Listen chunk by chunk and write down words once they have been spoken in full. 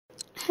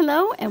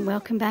Hello and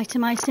welcome back to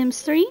My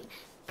Sims 3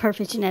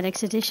 Perfect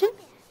Genetics Edition.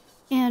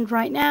 And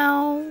right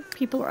now,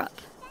 people are up.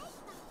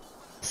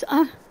 So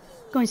I'm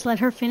going to let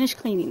her finish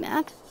cleaning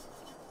that.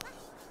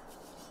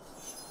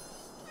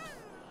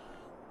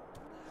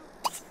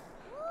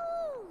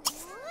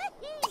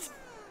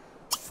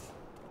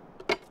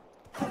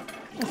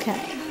 Okay.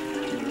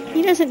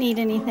 He doesn't need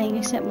anything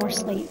except more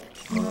sleep.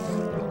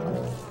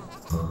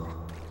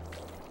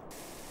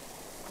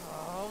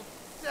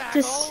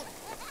 Just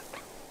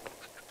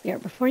here,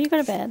 before you go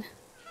to bed.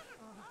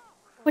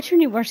 What's your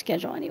new work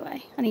schedule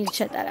anyway? I need to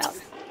check that out.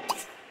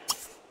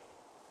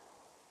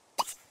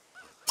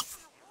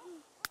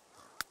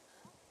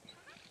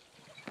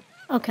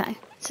 Okay,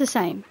 it's the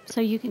same,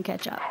 so you can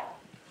catch up.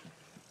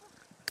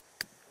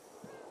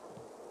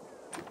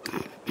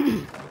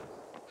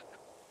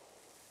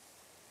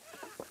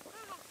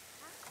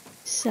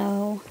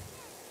 So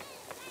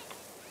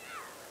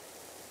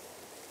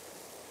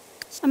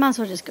I might as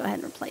well just go ahead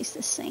and replace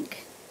this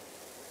sink,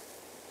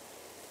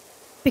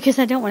 because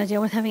I don't want to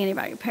deal with having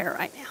anybody repair it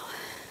right now.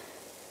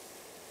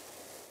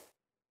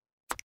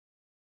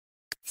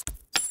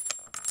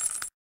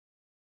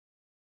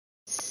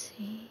 Let's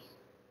see.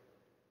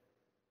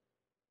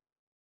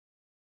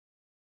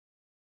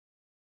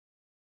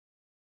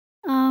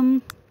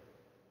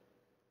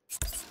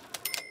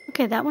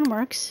 Okay, that one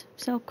works.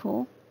 So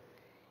cool.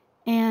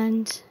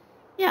 And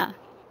yeah,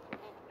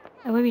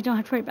 that way we don't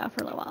have to worry about it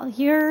for a little while.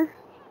 You're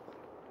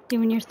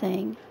doing your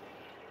thing.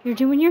 You're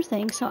doing your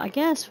thing, so I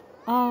guess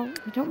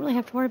we don't really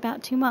have to worry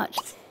about too much.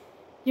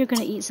 You're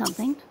going to eat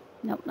something.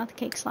 Nope, not the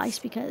cake slice,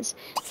 because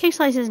cake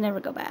slices never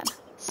go bad.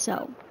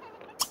 So,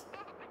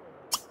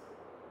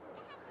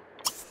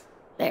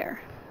 there.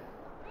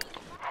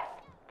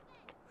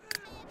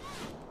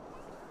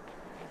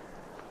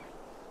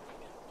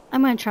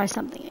 I'm going to try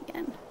something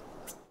again.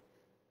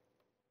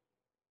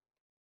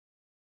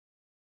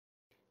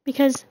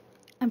 Because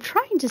I'm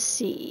trying to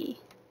see.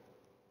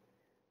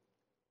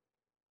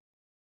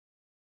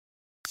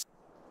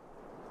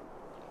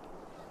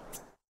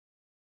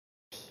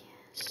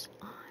 PS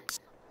on.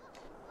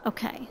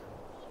 Okay.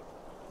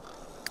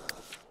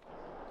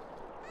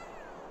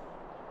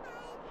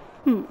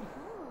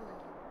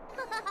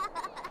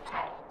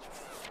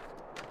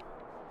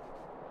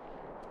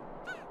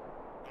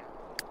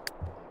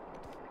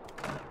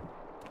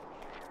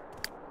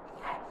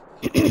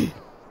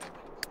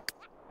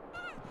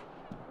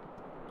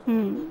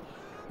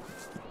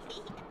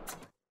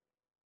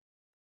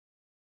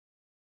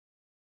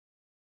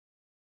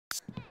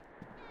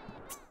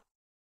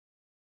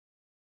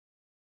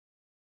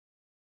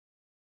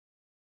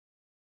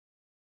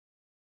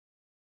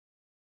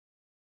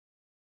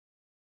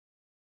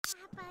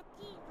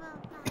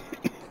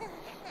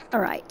 All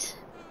right.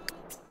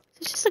 So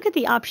let's just look at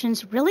the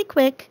options really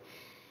quick,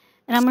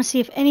 and I'm going to see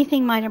if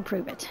anything might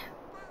improve it.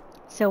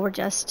 So we're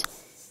just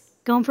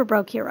going for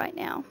broke here right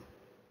now.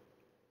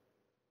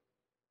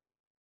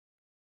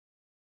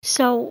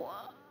 So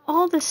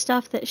all the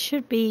stuff that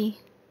should be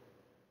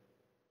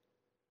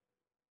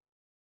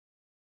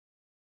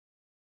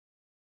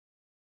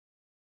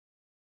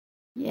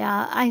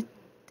I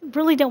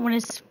really don't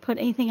want to put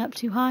anything up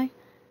too high.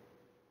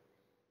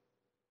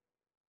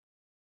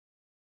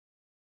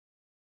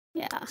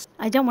 Yeah,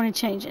 I don't want to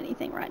change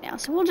anything right now,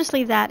 so we'll just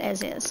leave that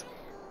as is.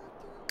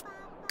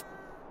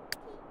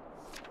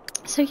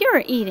 So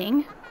you're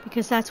eating,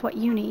 because that's what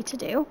you need to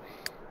do.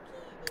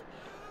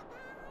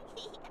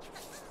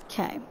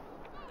 Okay.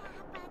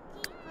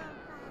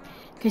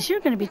 Because you're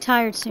going to be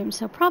tired soon,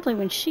 so probably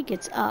when she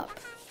gets up.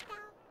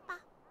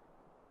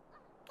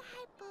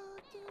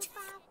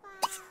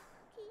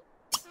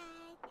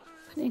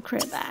 Put in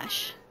crib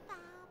Ash.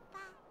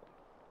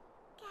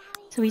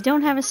 So we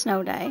don't have a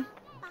snow day.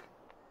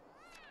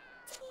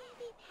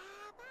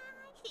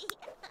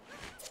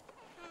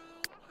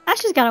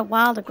 Ash has got a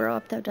while to grow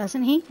up though,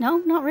 doesn't he? No,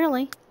 not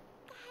really.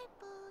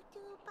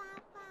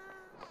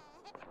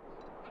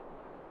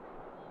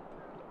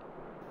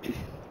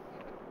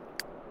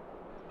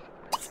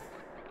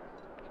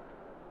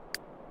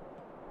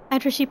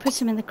 After she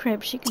puts him in the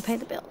crib, she can pay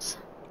the bills.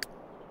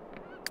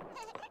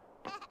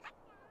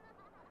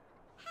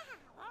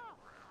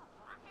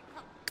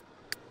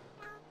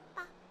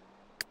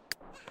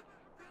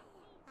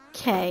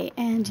 Okay,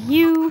 and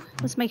you,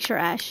 let's make sure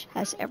Ash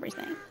has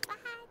everything.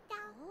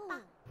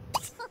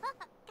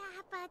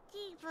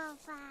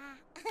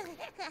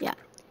 Yeah.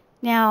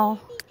 Now,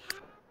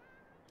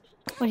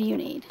 what do you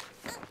need?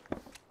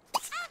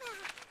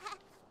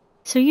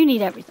 So you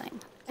need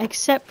everything,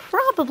 except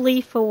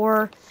probably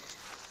for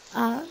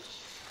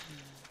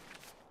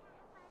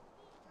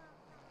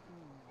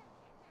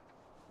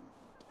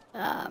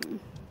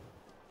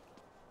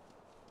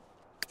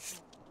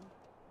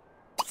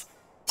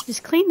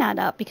just clean that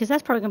up, because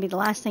that's probably going to be the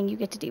last thing you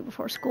get to do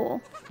before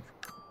school.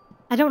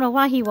 I don't know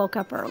why he woke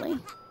up early,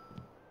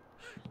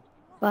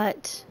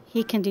 but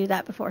he can do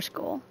that before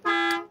school.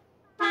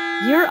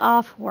 You're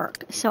off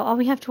work, so all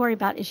we have to worry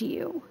about is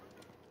you.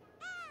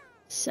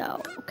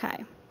 So,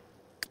 okay.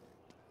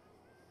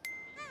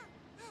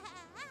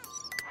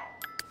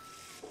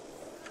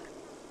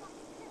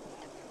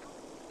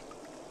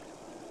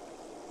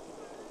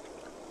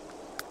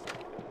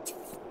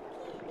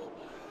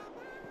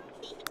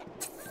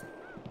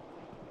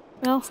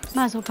 Well,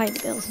 might as well pay the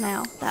bills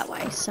now that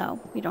way, so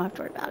we don't have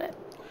to worry about it.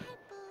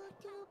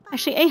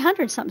 Actually,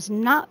 800 something's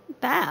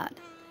not bad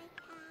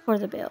for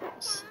the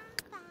bills.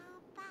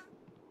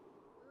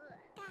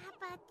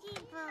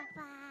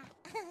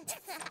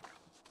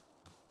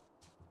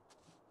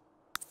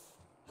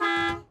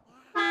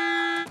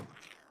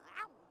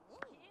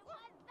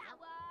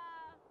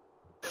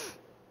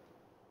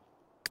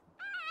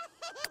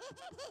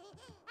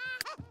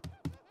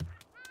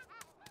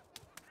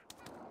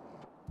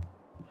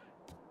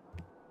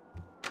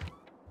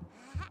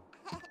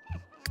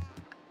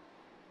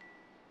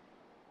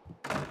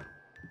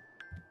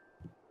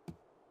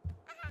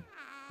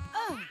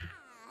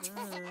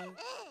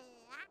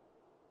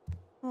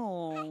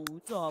 Oh,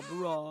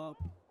 Zabra.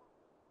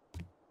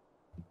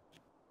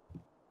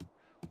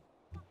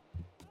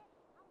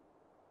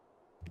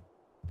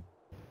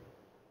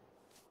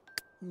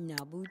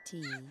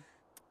 Nabuti.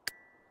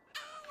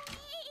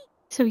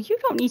 So you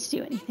don't need to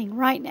do anything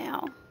right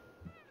now.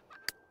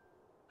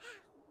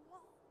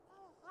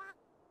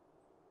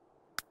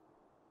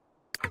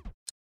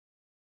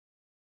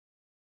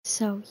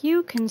 So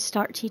you can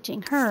start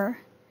teaching her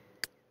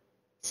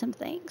some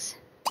things.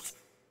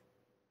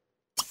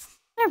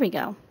 There we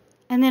go.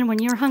 And then when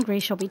you're hungry,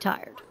 she'll be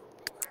tired.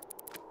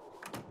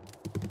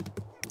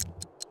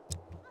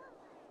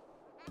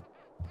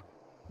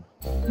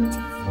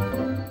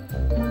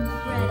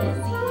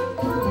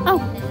 Oh,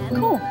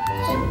 cool.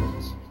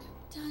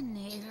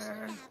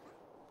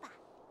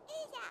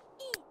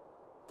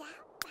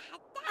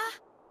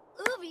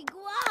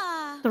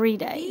 3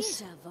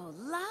 days.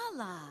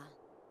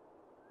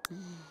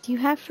 Do you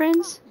have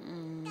friends?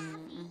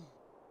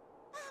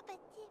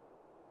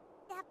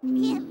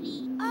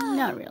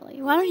 Not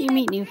really. Why don't you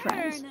meet new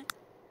friends?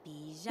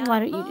 Why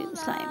don't you do the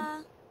same?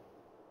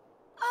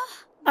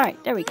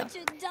 Alright, there we go.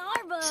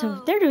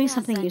 So they're doing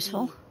something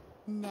useful.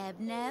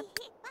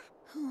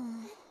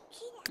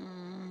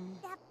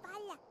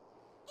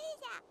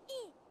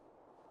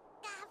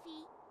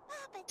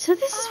 So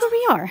this is where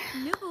we are.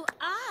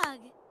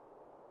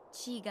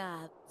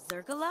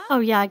 Oh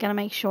yeah, I gotta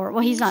make sure.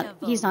 Well, he's not,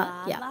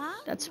 yeah,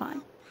 that's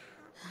fine.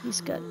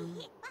 He's good.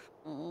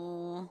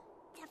 Oh.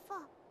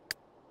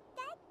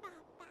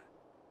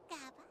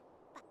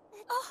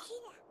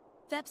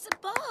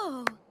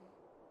 Vepsabo.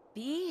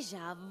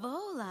 Bija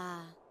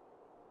vola.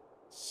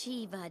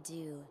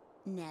 Shivadu.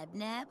 Neb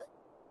neb.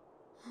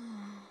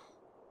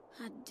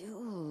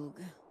 Hadug.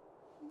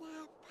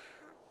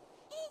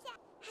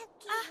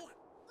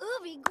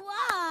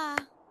 Ubigua.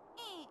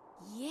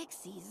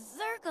 Yixi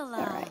Zerkala.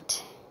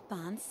 Alright.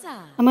 Bansa.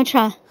 I'm gonna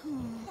try.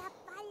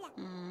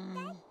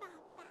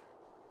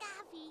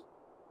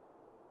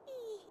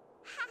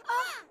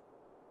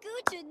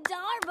 Gucha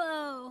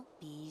Darbo.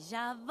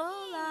 Bija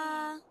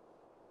vola.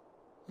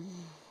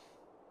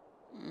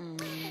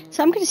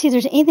 So I'm gonna see if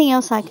there's anything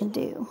else I can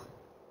do.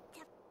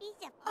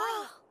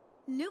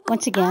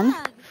 Once again,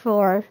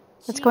 for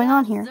what's going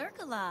on here.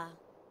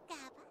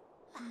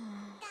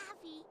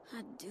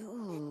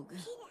 Hadug.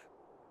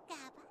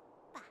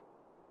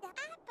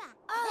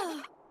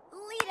 Oh,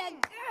 Lita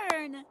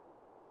Gurn.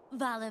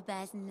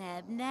 Valabas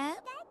Neb Neb.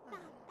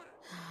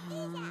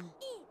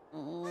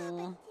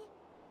 Oh.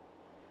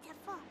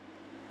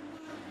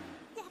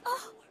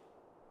 Oh,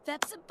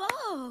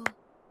 Vepsabo.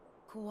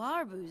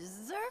 Kwarbu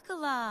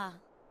Zerkala.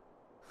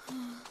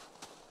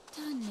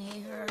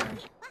 Taneher.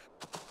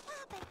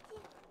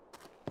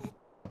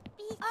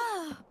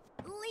 Oh,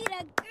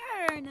 Lita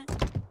Gurn.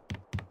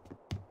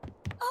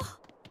 Oh,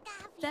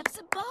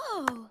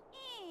 Vepsabo.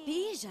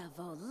 Bija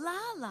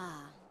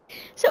Volala.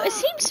 So it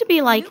seems to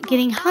be like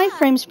getting high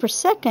frames per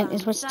second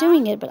is what's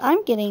doing it, but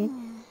I'm getting...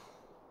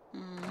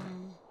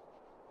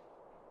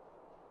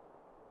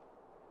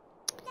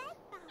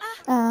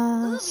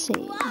 let's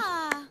see.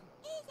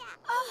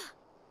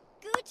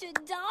 Gucha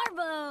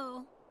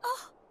Darbo.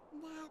 Oh,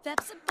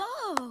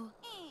 Vepsabo.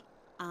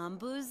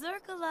 Ambu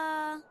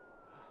Zerkala.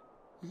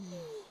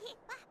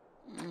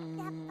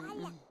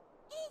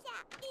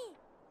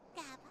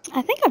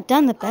 I think I've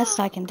done the best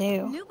I can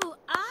do.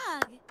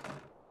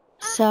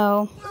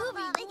 So...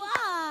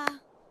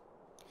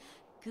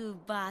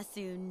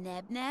 Kubasu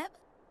Neb Neb.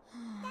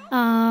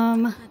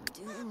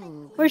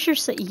 where's your...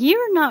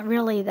 You're not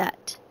really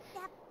that...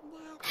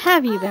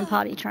 Have you been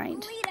potty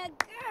trained?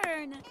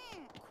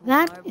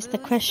 That is the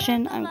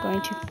question I'm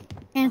going to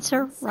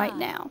answer right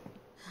now.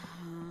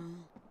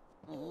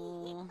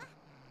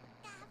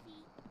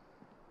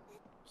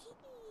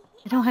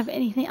 I don't have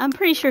anything. I'm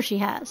pretty sure she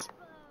has.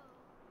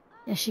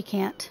 Yes, she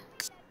can't.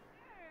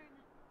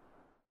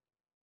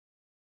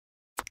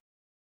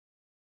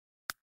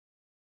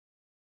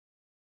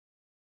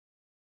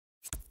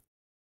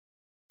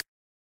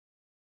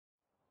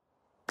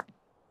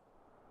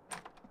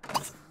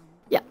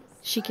 Yeah,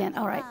 she can.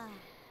 All right.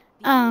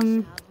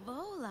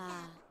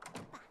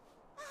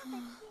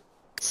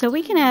 So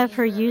we can have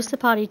her use the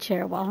potty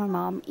chair while her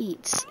mom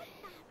eats.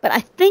 But I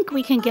think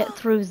we can get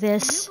through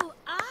this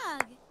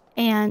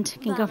and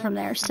can go from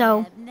there.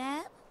 So,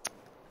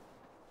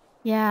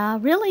 yeah,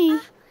 really,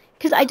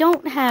 because I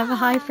don't have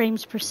high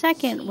frames per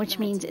second, which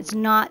means it's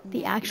not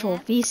the actual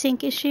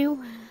VSync issue,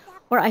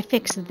 or I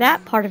fixed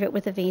that part of it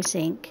with a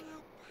VSync.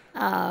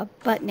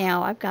 But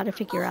now I've got to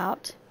figure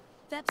out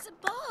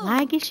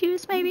lag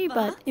issues maybe,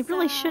 but it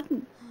really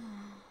shouldn't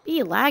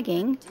be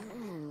lagging.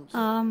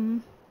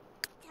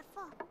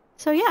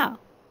 So yeah.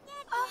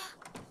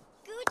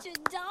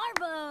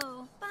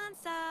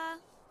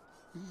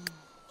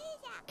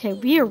 Okay,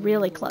 we are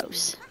really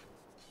close.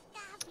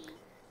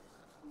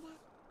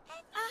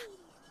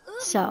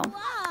 So.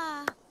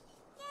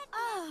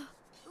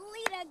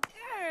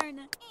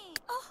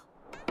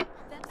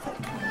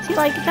 See,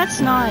 like, that's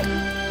not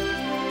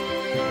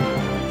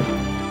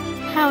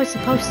how it's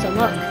supposed to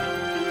look.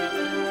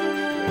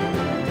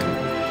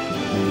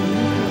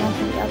 One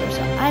from the other,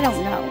 so I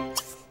don't know.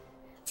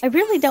 I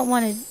really don't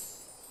want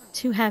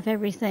to have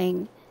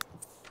everything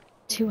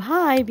too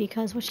high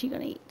because what's she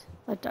gonna eat?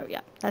 But oh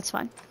yeah, that's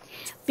fine.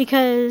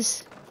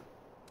 Because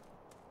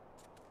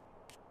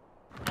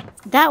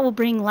that will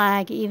bring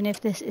lag even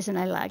if this isn't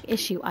a lag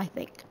issue, I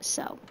think.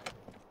 So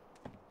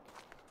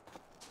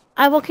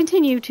I will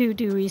continue to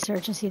do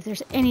research and see if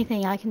there's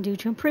anything I can do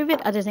to improve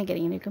it other than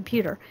getting a new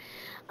computer.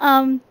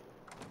 I've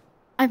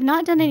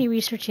not done any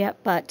research yet,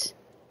 but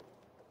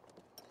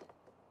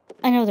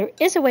I know there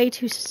is a way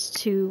to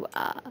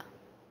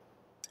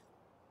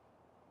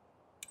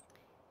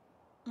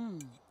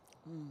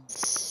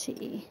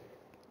see.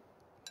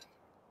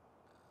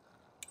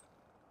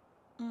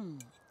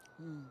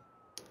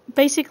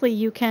 Basically,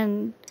 you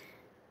can.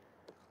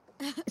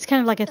 It's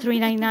kind of like a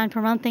 $3.99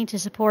 per month thing to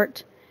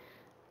support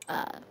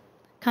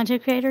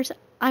content creators.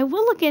 I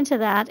will look into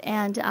that,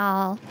 and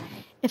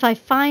if I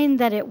find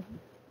that it,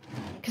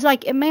 because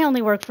like it may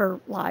only work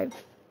for live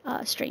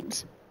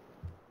streams.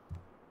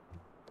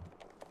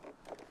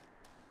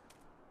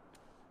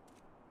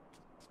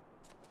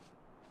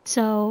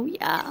 So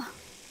yeah.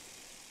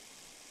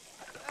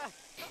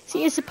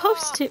 See, it's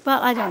supposed to.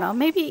 Well, I don't know.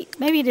 Maybe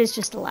it is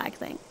just a lag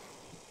thing.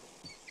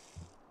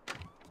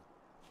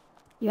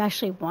 You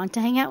actually want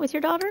to hang out with your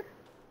daughter?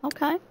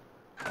 Okay.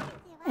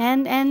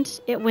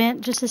 And it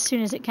went just as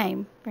soon as it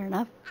came. Fair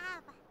enough.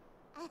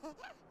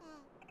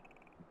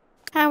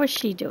 How is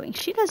she doing?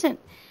 She doesn't.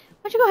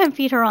 Why don't you go ahead and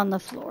feed her on the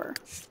floor?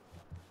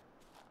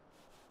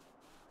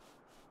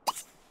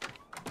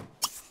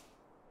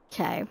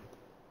 Okay.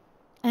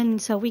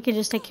 And so we can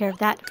just take care of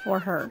that for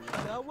her.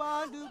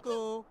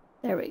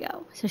 There we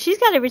go. So she's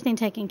got everything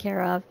taken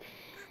care of.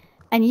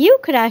 And you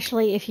could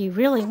actually, if you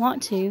really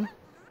want to...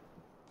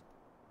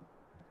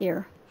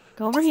 Here.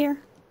 Go over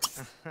here.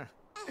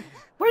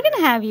 We're going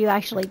to have you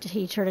actually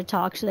teach her to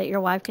talk so that your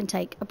wife can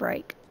take a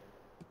break.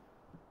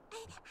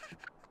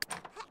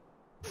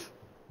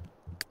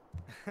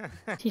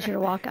 Teach her to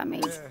walk, I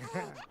mean.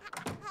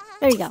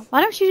 There you go.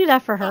 Why don't you do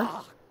that for her?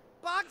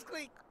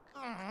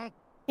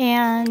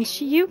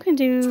 And you can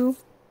do...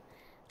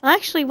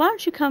 Actually, why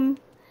don't you come...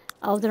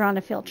 Oh, they're on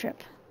a field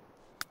trip.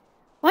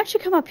 Why don't you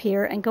come up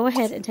here and go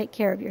ahead and take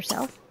care of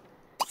yourself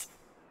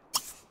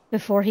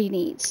before he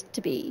needs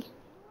to be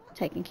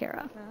taken care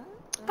of.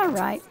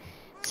 Alright.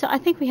 So I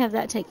think we have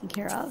that taken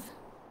care of.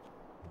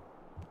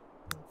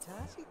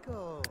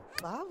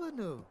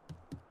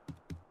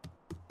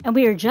 And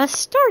we are just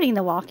starting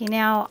the walking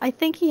now. I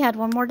think he had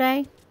one more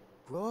day.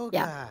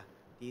 Yeah.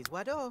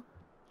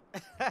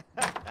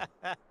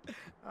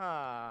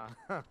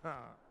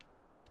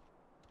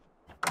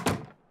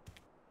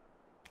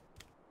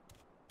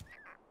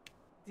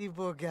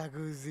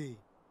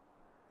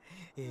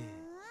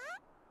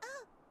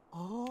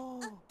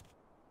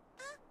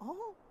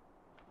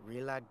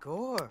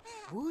 Riladgor,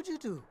 who'd you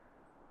do?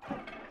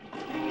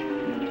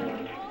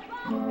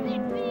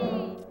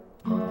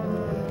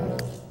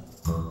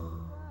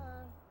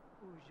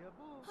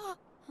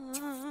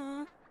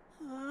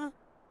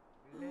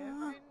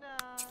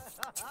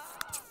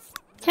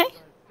 Okay.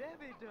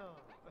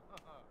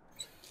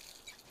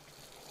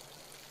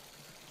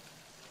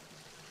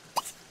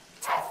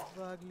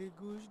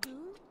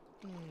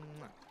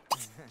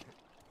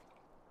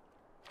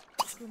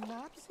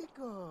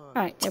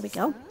 Alright, there we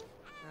go.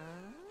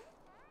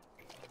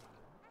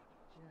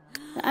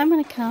 I'm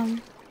going to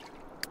come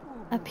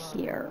up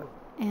here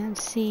and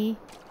see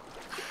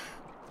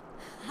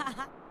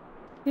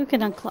who can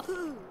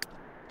unclog.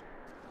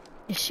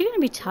 Is she going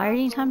to be tired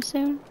anytime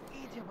soon?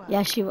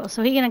 Yeah, she will.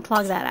 So he can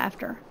unclog that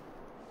after.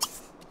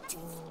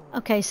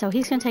 Okay, so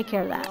he's going to take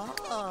care of that.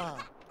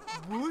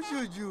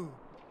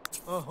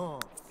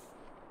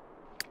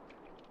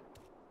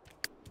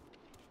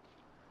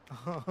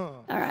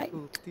 Alright.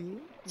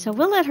 So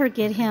we'll let her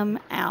get him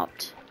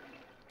out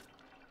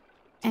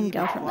and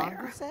go from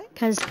there.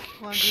 Because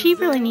she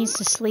really needs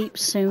to sleep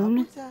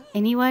soon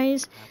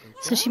anyways.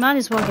 So she might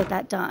as well get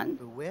that done.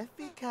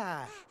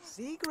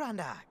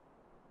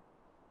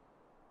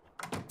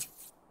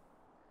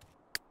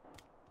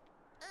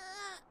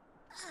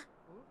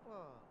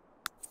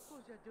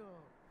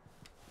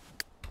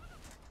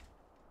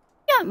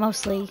 Yeah,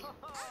 mostly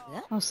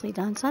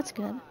done, so that's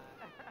good.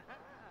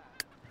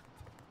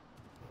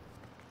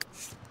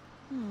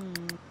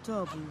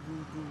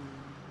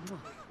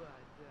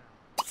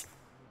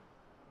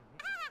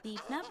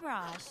 Beef nut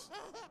brush.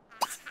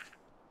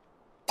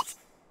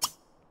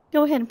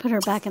 Go ahead and put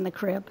her back in the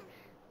crib.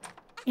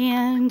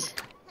 And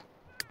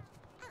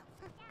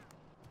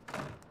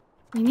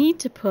we need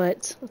to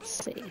put, let's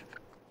see.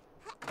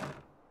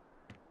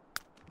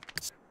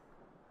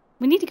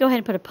 We need to go ahead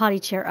and put a potty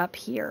chair up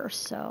here,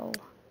 so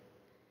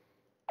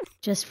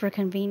just for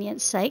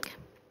convenience sake.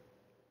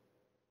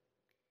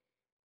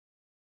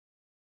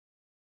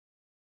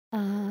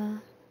 I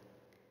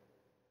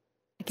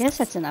guess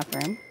that's enough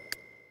room.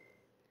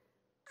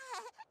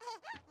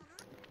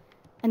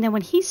 And then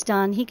when he's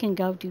done, he can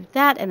go do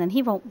that, and then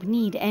he won't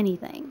need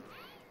anything.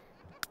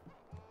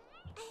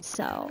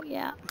 So,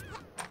 yeah.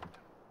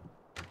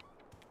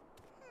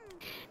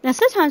 Now,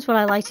 sometimes what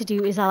I like to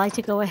do is I like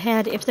to go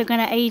ahead, if they're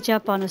going to age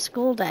up on a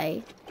school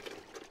day,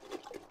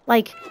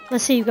 like,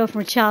 let's say you go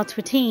from a child to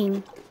a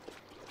teen,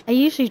 I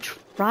usually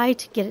try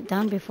to get it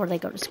done before they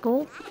go to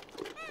school.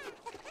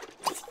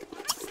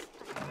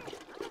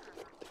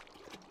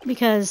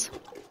 Because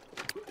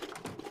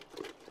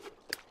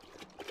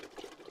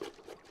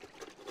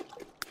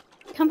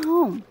come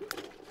home.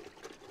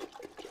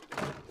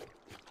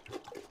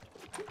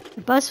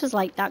 The bus was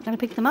like not going to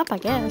pick them up, I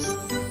guess.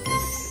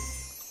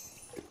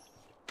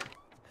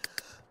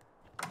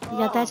 You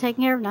got that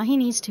taken care of? Now he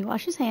needs to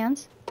wash his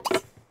hands.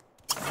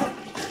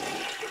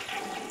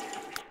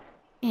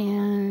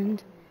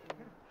 And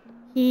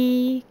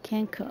he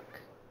can cook.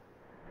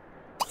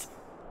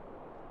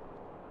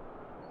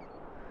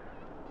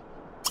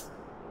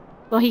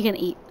 Well, he can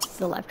eat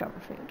the leftover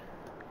food.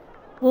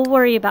 We'll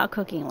worry about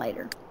cooking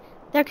later.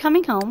 They're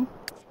coming home.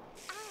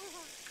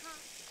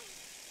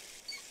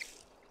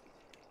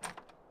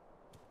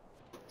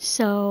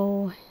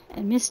 So,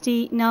 and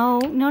Misty, no.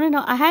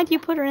 I had you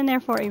put her in there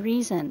for a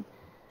reason.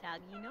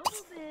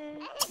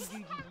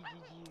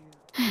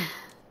 I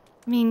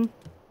mean,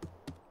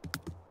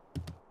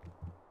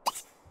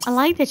 I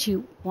like that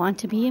you want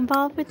to be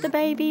involved with the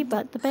baby,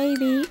 but the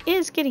baby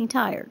is getting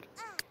tired.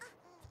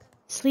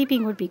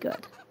 Sleeping would be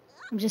good.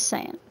 I'm just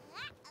saying.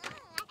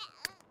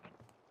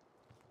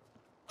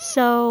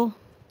 So,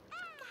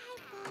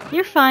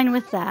 you're fine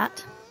with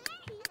that.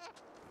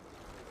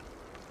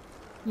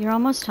 You're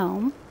almost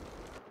home.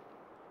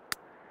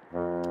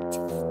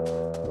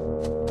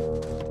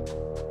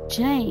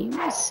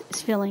 James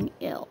is feeling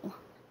ill.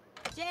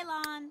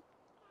 Jaylon.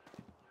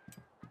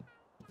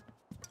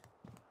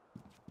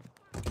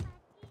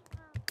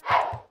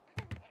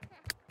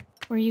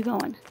 Where are you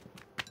going?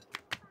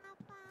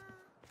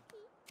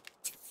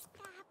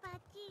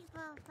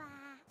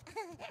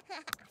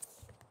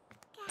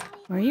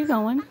 Where are you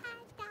going?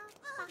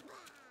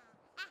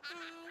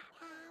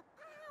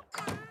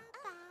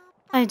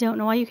 I don't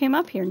know why you came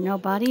up here.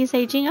 Nobody is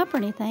aging up or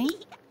anything.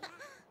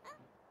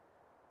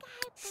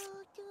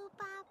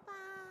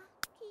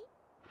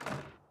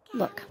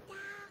 Look.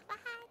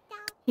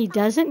 He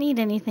doesn't need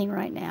anything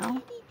right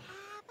now.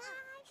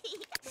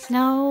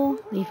 No,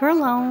 leave her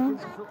alone.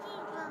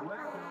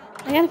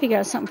 I gotta figure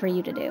out something for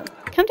you to do.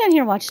 Come down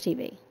here and watch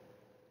TV.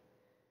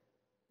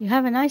 You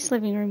have a nice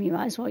living room, you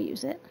might as well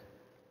use it.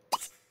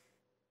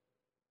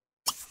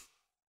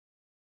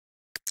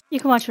 You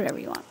can watch whatever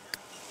you want.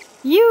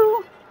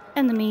 You,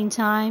 in the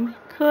meantime,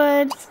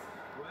 could...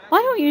 Why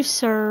don't you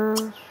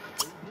serve...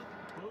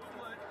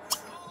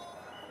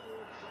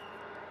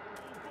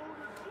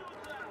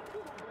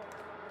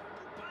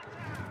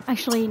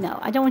 Actually, no.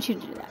 I don't want you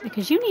to do that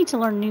because you need to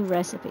learn new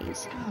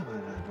recipes.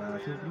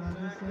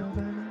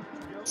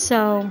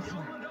 So,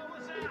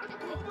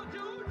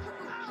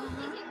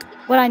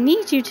 what I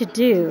need you to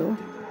do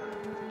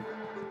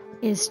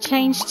is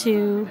change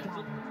to...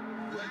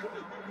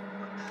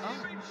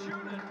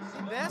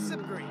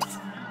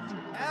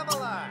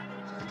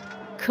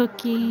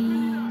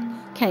 cooking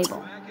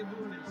cable.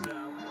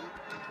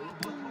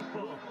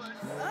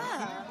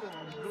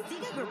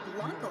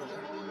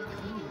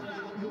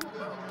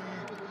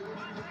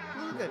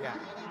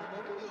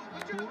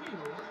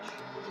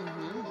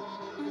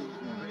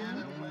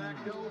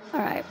 All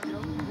right.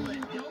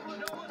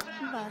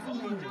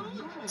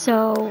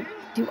 So,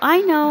 do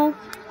I know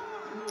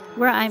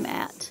where I'm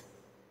at?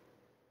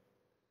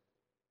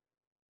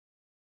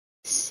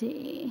 Let's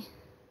see.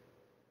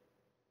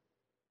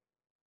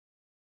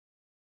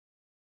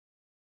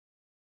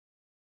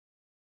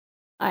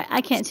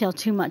 I can't tell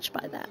too much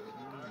by that.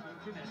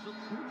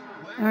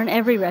 I learn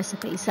every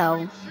recipe,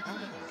 so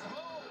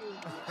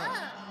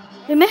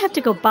we may have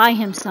to go buy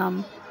him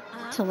some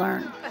to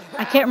learn.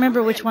 I can't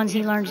remember which ones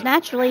he learns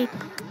naturally.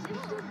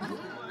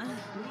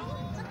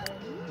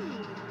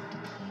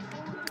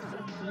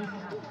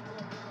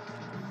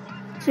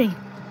 See,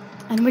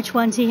 and which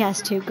ones he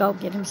has to go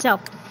get himself.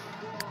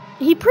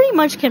 He pretty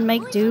much can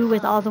make do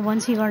with all the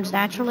ones he learns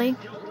naturally.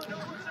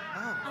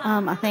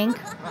 I think.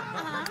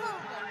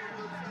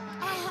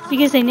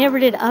 Because they never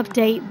did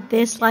update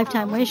this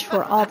Lifetime Wish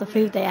for all the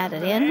food they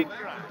added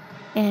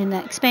in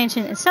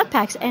expansion and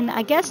sub-packs. And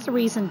I guess the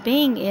reason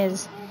being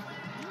is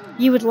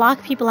you would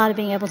lock people out of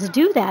being able to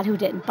do that who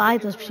didn't buy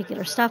those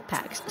particular stuff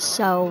packs.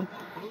 So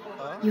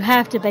you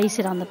have to base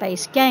it on the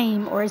base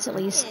game, or it's at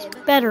least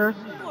better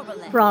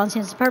Turbulent. for all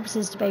intents and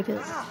purposes, to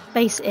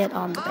base it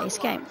on the base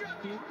game.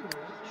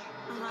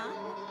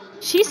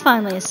 She's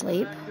finally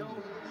asleep.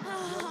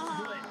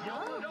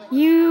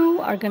 You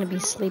are going to be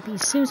sleepy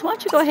soon, so why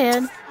don't you go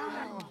ahead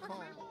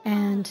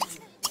and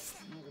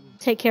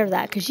take care of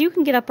that, because you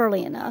can get up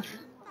early enough.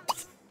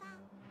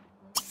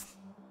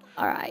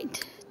 All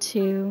right,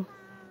 to...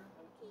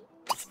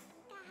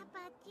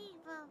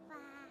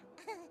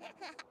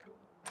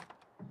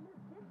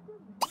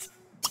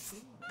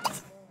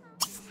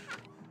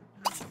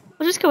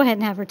 We'll just go ahead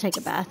and have her take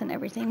a bath and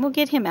everything. We'll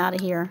get him out of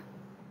here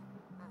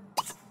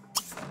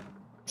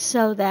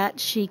so that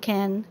she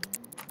can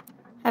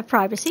have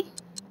privacy.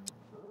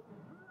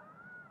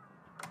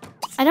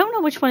 I don't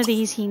know which one of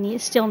these he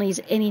still needs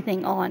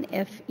anything on,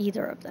 if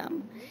either of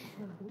them.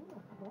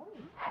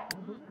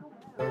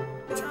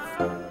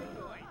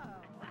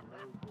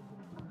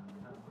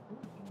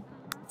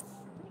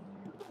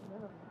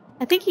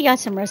 I think he got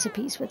some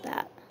recipes with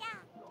that.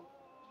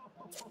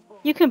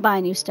 You can buy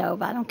a new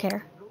stove, I don't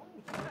care.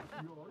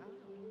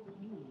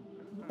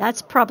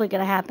 That's probably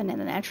going to happen in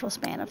the natural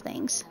span of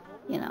things,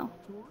 you know.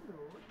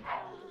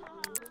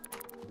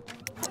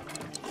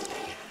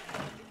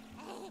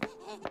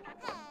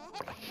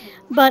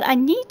 But I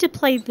need to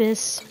play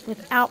this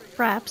without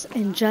fraps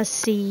and just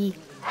see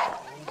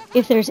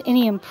if there's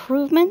any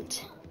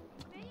improvement.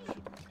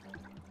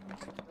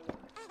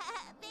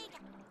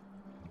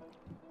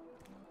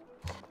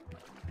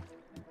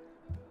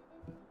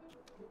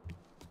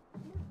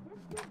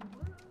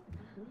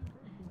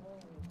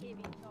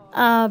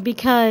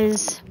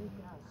 Because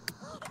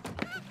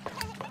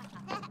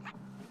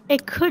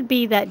it could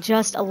be that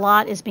just a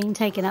lot is being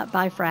taken up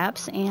by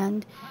fraps,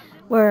 and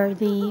where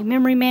the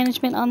memory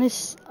management on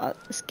this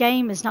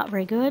game is not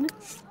very good,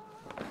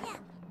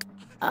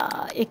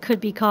 it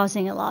could be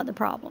causing a lot of the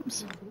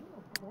problems.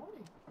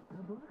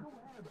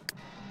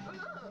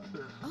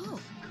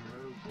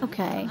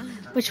 Okay,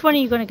 which one are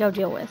you going to go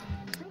deal with?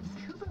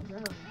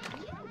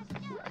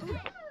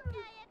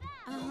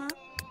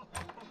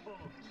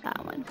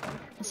 That one.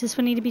 Does this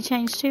one need to be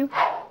changed too?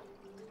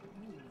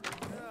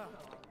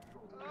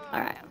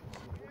 Alright.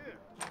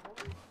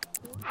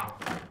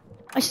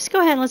 Let's just go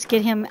ahead and let's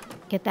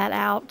get that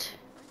out.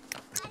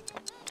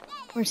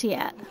 Where's he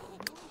at?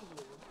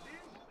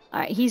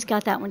 Alright, he's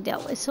got that one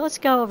dealt with. So let's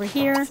go over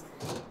here.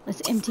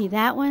 Let's empty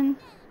that one.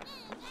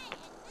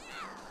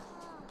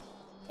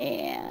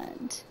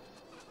 And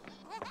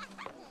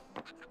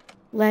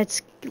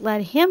let's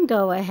let him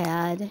go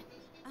ahead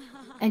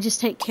and just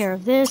take care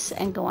of this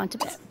and go on to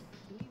bed.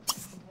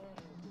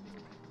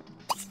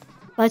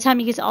 By the time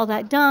he gets all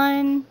that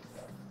done,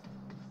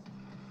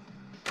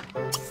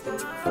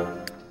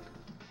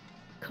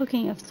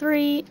 cooking of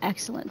 3,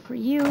 excellent for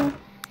you.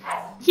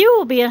 You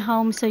will be at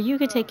home, so you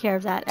can take care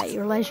of that at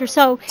your leisure.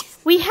 So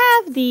we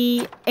have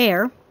the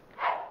heir,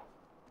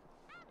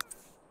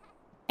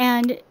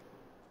 and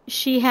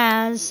she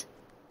has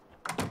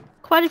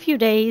quite a few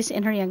days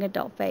in her young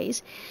adult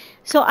phase.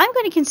 So I'm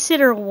going to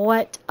consider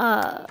what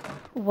to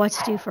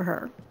do for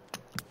her.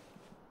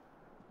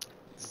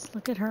 Let's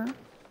look at her.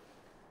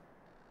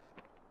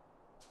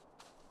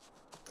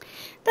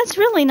 That's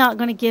really not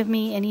going to give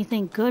me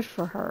anything good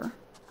for her,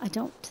 I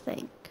don't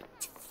think.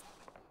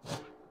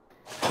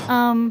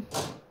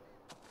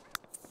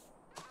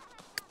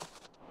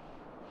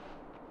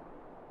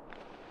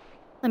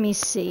 Let me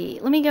see.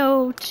 Let me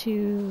go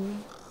to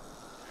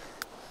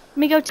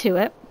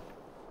it.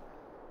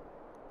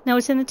 No,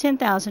 it's in the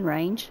 10,000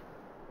 range.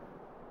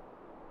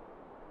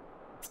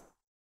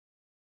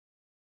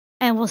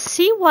 And we'll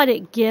see what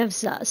it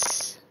gives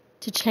us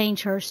to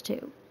change hers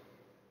to.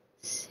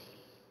 Let's see.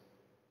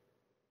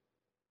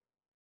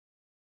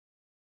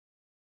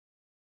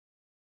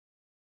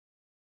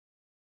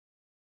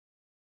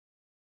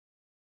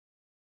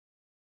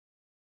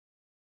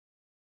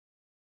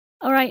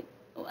 All right.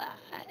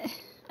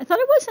 I thought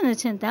it was in the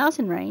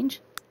 10,000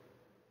 range.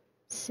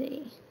 Let's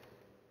see.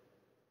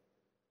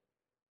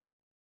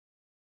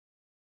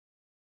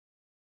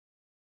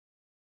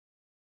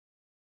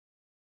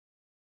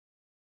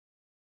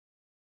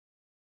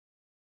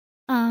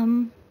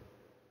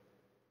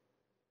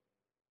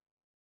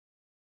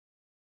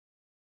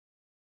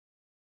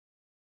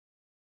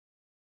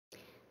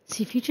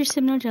 See, future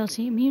sim, no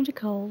jealousy, immune to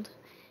cold,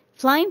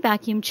 flying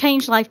vacuum,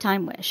 change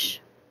lifetime wish.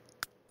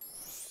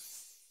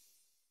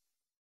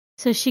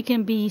 So she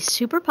can be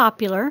super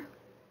popular.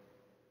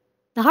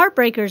 The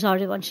Heartbreakers are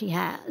the one she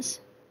has.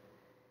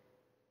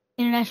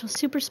 International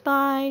Super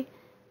Spy,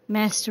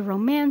 Master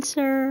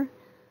Romancer,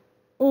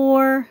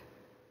 or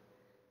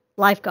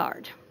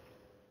Lifeguard.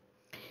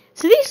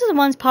 So these are the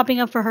ones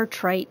popping up for her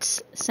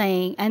traits,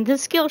 saying, and the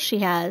skills she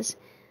has.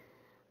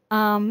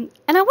 And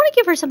I want to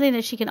give her something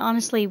that she can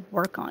honestly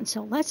work on.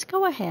 So let's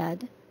go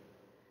ahead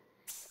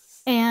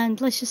and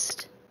let's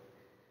just...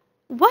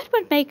 What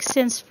would make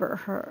sense for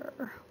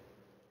her?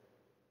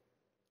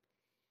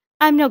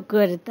 I'm no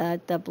good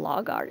at the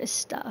blog artist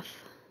stuff.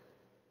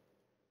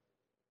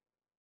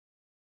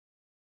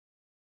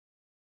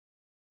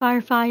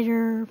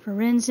 Firefighter,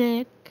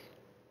 forensic,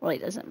 really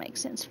doesn't make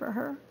sense for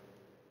her.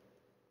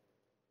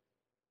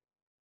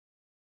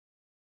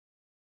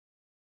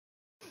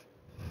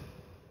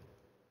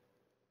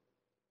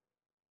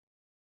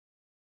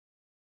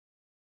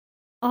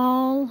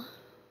 all.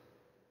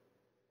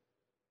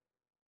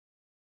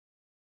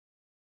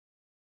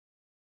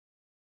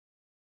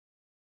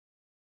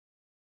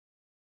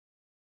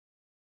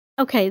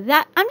 Okay,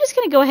 that I'm just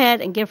going to go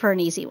ahead and give her an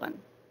easy one.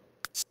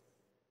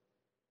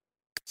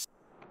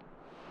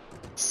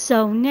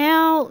 So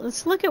now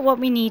let's look at what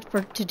we need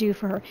to do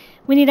for her.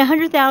 We need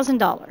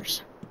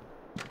 $100,000.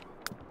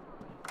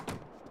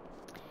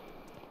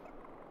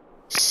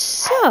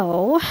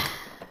 So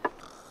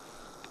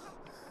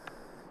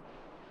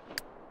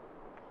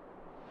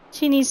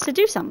she needs to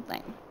do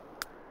something.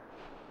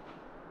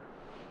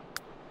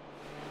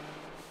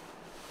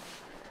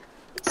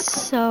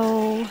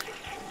 So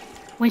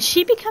when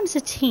she becomes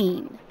a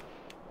teen,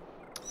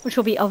 which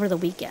will be over the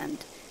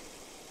weekend,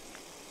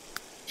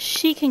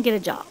 she can get a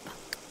job.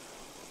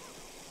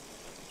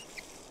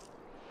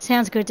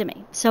 Sounds good to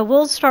me. So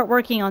we'll start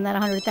working on that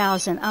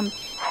 100,000.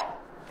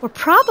 We're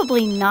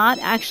probably not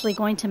actually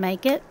going to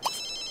make it,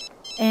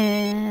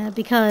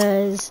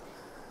 because,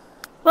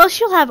 well,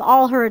 she'll have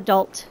all her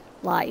adult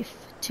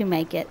life to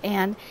make it,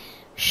 and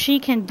she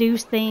can do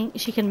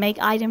things. She can make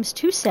items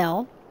to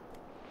sell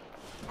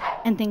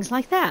and things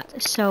like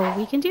that. So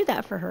we can do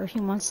that for her.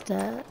 He wants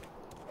to.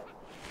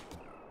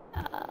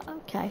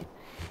 Okay.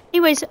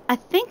 Anyways, I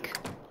think,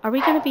 are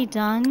we going to be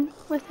done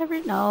with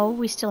everything? No,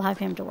 we still have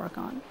him to work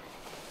on.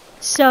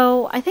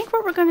 So I think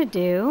what we're going to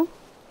do,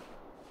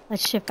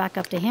 let's shift back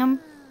up to him.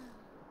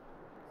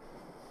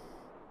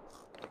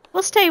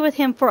 We'll stay with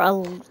him for a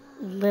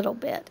little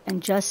bit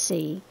and just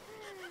see.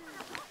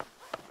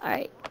 All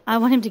right. I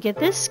want him to get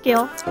this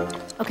skill.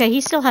 Okay, he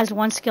still has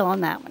one skill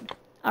on that one.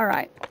 All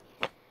right.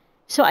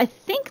 So I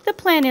think the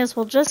plan is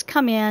we'll just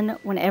come in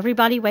when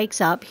everybody wakes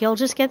up. He'll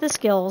just get the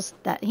skills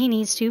that he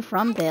needs to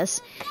from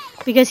this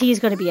because he's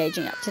going to be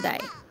aging up today.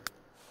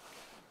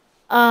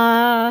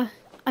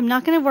 I'm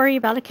not going to worry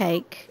about a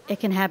cake. It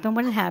can happen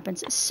when it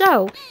happens.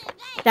 So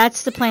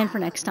that's the plan for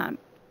next time.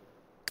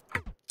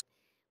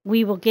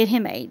 We will get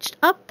him aged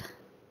up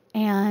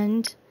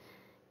and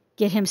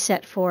get him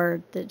set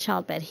for the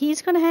child bed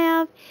he's going to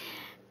have.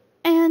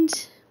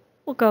 And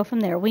we'll go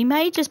from there. We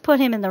may just put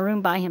him in the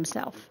room by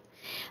himself,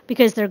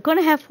 because they're going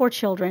to have 4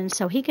 children,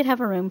 so he could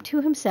have a room to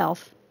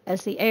himself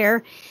as the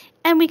heir,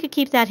 and we could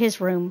keep that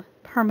his room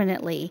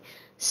permanently,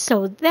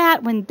 so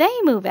that when they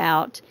move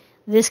out,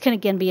 this can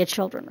again be a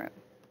children room.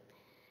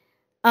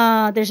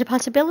 There's a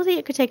possibility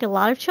it could take a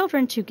lot of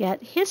children to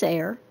get his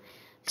heir,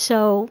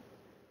 so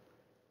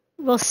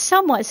we'll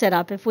somewhat set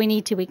up. If we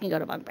need to, we can go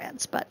to bunk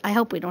beds, but I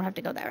hope we don't have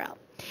to go that route.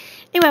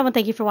 Anyway, I want to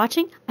thank you for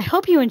watching. I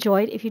hope you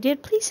enjoyed. If you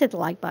did, please hit the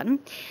like button.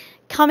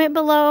 Comment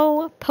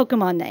below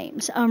Pokemon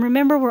names.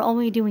 Remember, we're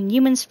only doing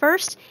humans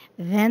first,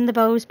 then the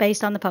bows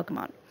based on the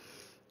Pokemon.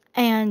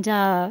 And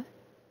I'll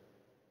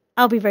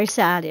be very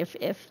sad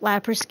if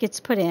Lapras gets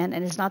put in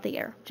and is not the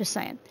heir. Just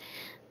saying.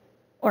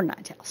 Or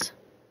Ninetales.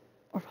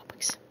 Or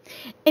Vulpix.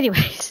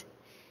 Anyways.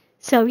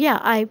 So, yeah,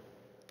 I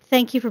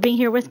thank you for being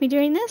here with me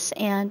during this,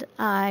 and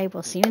I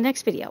will see you in the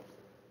next video.